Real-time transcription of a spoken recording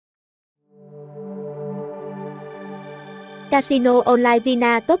Casino Online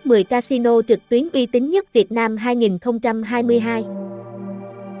Vina Top 10 Casino trực tuyến uy tín nhất Việt Nam 2022.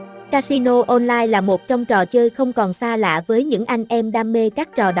 Casino Online là một trong trò chơi không còn xa lạ với những anh em đam mê các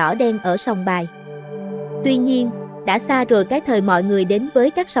trò đỏ đen ở sòng bài. Tuy nhiên, đã xa rồi cái thời mọi người đến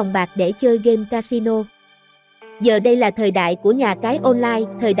với các sòng bạc để chơi game casino. Giờ đây là thời đại của nhà cái online,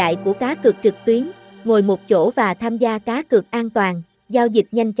 thời đại của cá cược trực tuyến, ngồi một chỗ và tham gia cá cược an toàn, giao dịch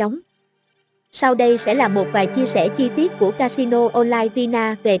nhanh chóng. Sau đây sẽ là một vài chia sẻ chi tiết của Casino Online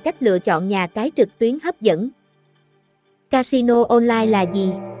Vina về cách lựa chọn nhà cái trực tuyến hấp dẫn. Casino Online là gì?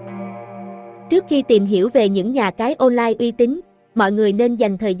 Trước khi tìm hiểu về những nhà cái online uy tín, mọi người nên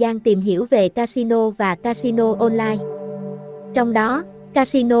dành thời gian tìm hiểu về casino và casino online. Trong đó,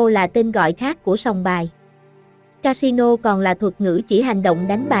 casino là tên gọi khác của sòng bài. Casino còn là thuật ngữ chỉ hành động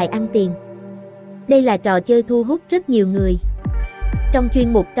đánh bài ăn tiền. Đây là trò chơi thu hút rất nhiều người. Trong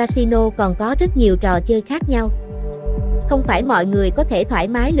chuyên mục casino còn có rất nhiều trò chơi khác nhau. Không phải mọi người có thể thoải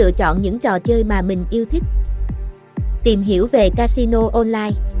mái lựa chọn những trò chơi mà mình yêu thích. Tìm hiểu về casino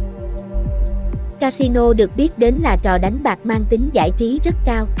online. Casino được biết đến là trò đánh bạc mang tính giải trí rất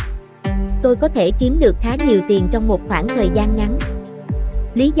cao. Tôi có thể kiếm được khá nhiều tiền trong một khoảng thời gian ngắn.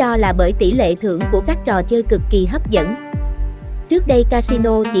 Lý do là bởi tỷ lệ thưởng của các trò chơi cực kỳ hấp dẫn. Trước đây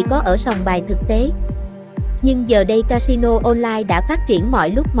casino chỉ có ở sòng bài thực tế. Nhưng giờ đây casino online đã phát triển mọi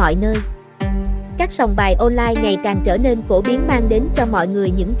lúc mọi nơi. Các sòng bài online ngày càng trở nên phổ biến mang đến cho mọi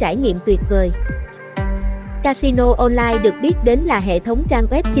người những trải nghiệm tuyệt vời. Casino online được biết đến là hệ thống trang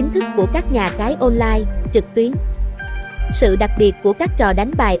web chính thức của các nhà cái online, trực tuyến. Sự đặc biệt của các trò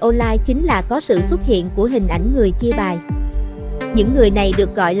đánh bài online chính là có sự xuất hiện của hình ảnh người chia bài. Những người này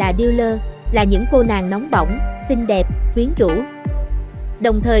được gọi là dealer, là những cô nàng nóng bỏng, xinh đẹp, quyến rũ.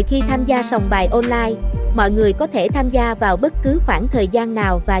 Đồng thời khi tham gia sòng bài online, mọi người có thể tham gia vào bất cứ khoảng thời gian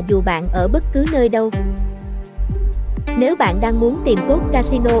nào và dù bạn ở bất cứ nơi đâu. Nếu bạn đang muốn tìm tốt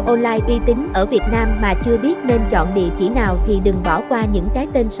casino online uy tín ở Việt Nam mà chưa biết nên chọn địa chỉ nào thì đừng bỏ qua những cái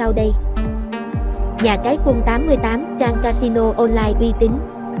tên sau đây. Nhà cái Fun88, trang casino online uy tín.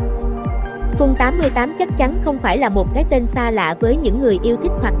 Fun88 chắc chắn không phải là một cái tên xa lạ với những người yêu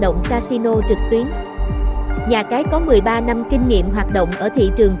thích hoạt động casino trực tuyến. Nhà cái có 13 năm kinh nghiệm hoạt động ở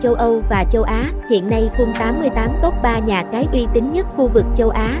thị trường châu Âu và châu Á. Hiện nay Fun88 top 3 nhà cái uy tín nhất khu vực châu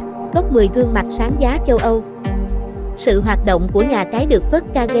Á, top 10 gương mặt sáng giá châu Âu. Sự hoạt động của nhà cái được Fất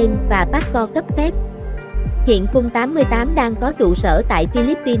Game và Pasco cấp phép. Hiện Fun88 đang có trụ sở tại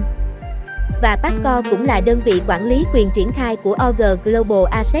Philippines. Và Pasco cũng là đơn vị quản lý quyền triển khai của OG Global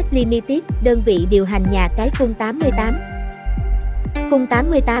Asset Limited, đơn vị điều hành nhà cái Fun88.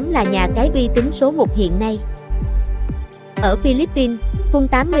 Fun88 là nhà cái uy tín số 1 hiện nay. Ở Philippines,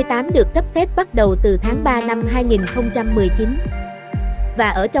 Fun88 được cấp phép bắt đầu từ tháng 3 năm 2019. Và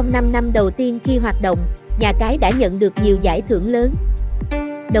ở trong 5 năm đầu tiên khi hoạt động, nhà cái đã nhận được nhiều giải thưởng lớn.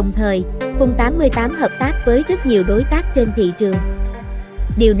 Đồng thời, Fun88 hợp tác với rất nhiều đối tác trên thị trường.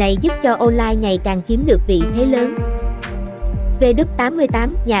 Điều này giúp cho online ngày càng chiếm được vị thế lớn. VW88,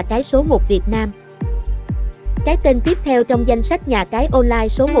 nhà cái số 1 Việt Nam. Cái tên tiếp theo trong danh sách nhà cái online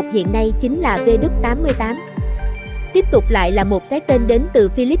số 1 hiện nay chính là VW88. Tiếp tục lại là một cái tên đến từ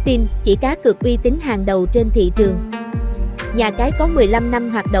Philippines, chỉ cá cược uy tín hàng đầu trên thị trường. Nhà cái có 15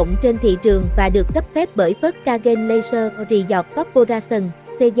 năm hoạt động trên thị trường và được cấp phép bởi Fất Game Leisure Resort Corporation,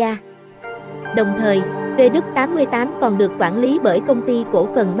 SEA. Đồng thời, VW88 còn được quản lý bởi công ty cổ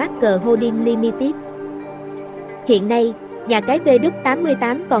phần Marker Holding Limited. Hiện nay, nhà cái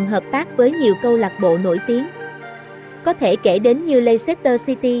VW88 còn hợp tác với nhiều câu lạc bộ nổi tiếng. Có thể kể đến như Leicester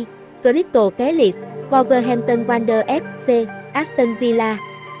City, Crystal Palace, Wolverhampton Wanderers FC, Aston Villa.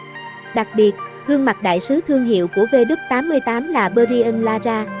 Đặc biệt, gương mặt đại sứ thương hiệu của VW88 là Brian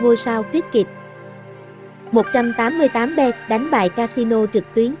Lara, ngôi sao cricket. 188bet, đánh bài casino trực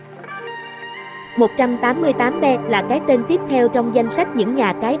tuyến. 188bet là cái tên tiếp theo trong danh sách những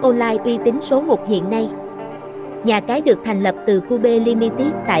nhà cái online uy tín số 1 hiện nay. Nhà cái được thành lập từ Cube Limited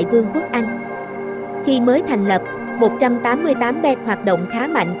tại Vương quốc Anh. Khi mới thành lập, 188bet hoạt động khá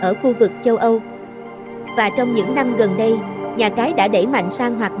mạnh ở khu vực châu Âu. Và trong những năm gần đây, nhà cái đã đẩy mạnh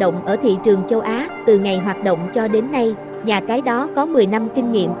sang hoạt động ở thị trường châu Á. Từ ngày hoạt động cho đến nay, nhà cái đó có 10 năm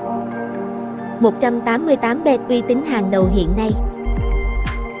kinh nghiệm. 188bet uy tín hàng đầu hiện nay.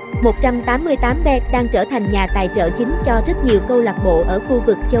 188bet đang trở thành nhà tài trợ chính cho rất nhiều câu lạc bộ ở khu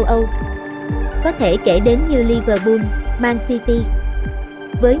vực châu Âu. Có thể kể đến như Liverpool, Man City.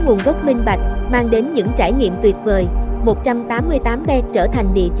 Với nguồn gốc minh bạch, mang đến những trải nghiệm tuyệt vời, 188bet trở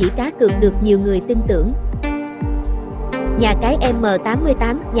thành địa chỉ cá cược được nhiều người tin tưởng. Nhà cái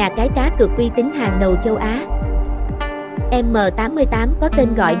M88, nhà cái cá cược uy tín hàng đầu châu Á. M88 có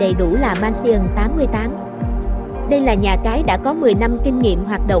tên gọi đầy đủ là Mansion 88. Đây là nhà cái đã có 10 năm kinh nghiệm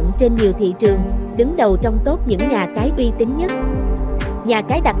hoạt động trên nhiều thị trường, đứng đầu trong top những nhà cái uy tín nhất. Nhà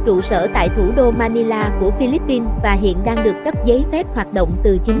cái đặt trụ sở tại thủ đô Manila của Philippines và hiện đang được cấp giấy phép hoạt động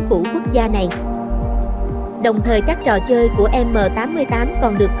từ chính phủ quốc gia này. Đồng thời các trò chơi của M88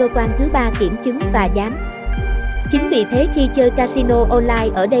 còn được cơ quan thứ ba kiểm chứng và giám. Chính vì thế khi chơi casino online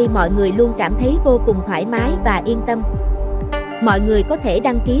ở đây mọi người luôn cảm thấy vô cùng thoải mái và yên tâm. Mọi người có thể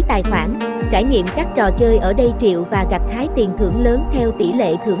đăng ký tài khoản, trải nghiệm các trò chơi ở đây triệu và gặt hái tiền thưởng lớn theo tỷ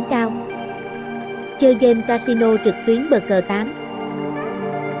lệ thưởng cao. Chơi game casino trực tuyến BC8.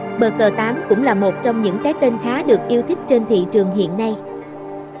 BC8 cũng là một trong những cái tên khá được yêu thích trên thị trường hiện nay.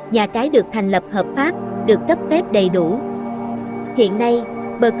 Nhà cái được thành lập hợp pháp, được cấp phép đầy đủ. Hiện nay,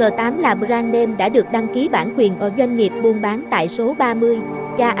 BC8 là brand name đã được đăng ký bản quyền ở doanh nghiệp buôn bán tại số 30,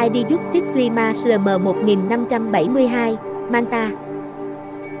 ga ID Justice Lima SM 1572, Manta.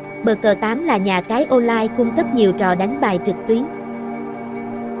 BC8 là nhà cái online cung cấp nhiều trò đánh bài trực tuyến.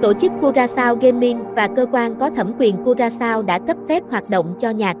 Tổ chức Curaçao Gaming và cơ quan có thẩm quyền Curaçao đã cấp phép hoạt động cho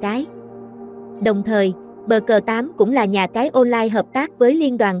nhà cái. Đồng thời, BC8 cũng là nhà cái online hợp tác với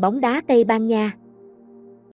Liên đoàn bóng đá Tây Ban Nha.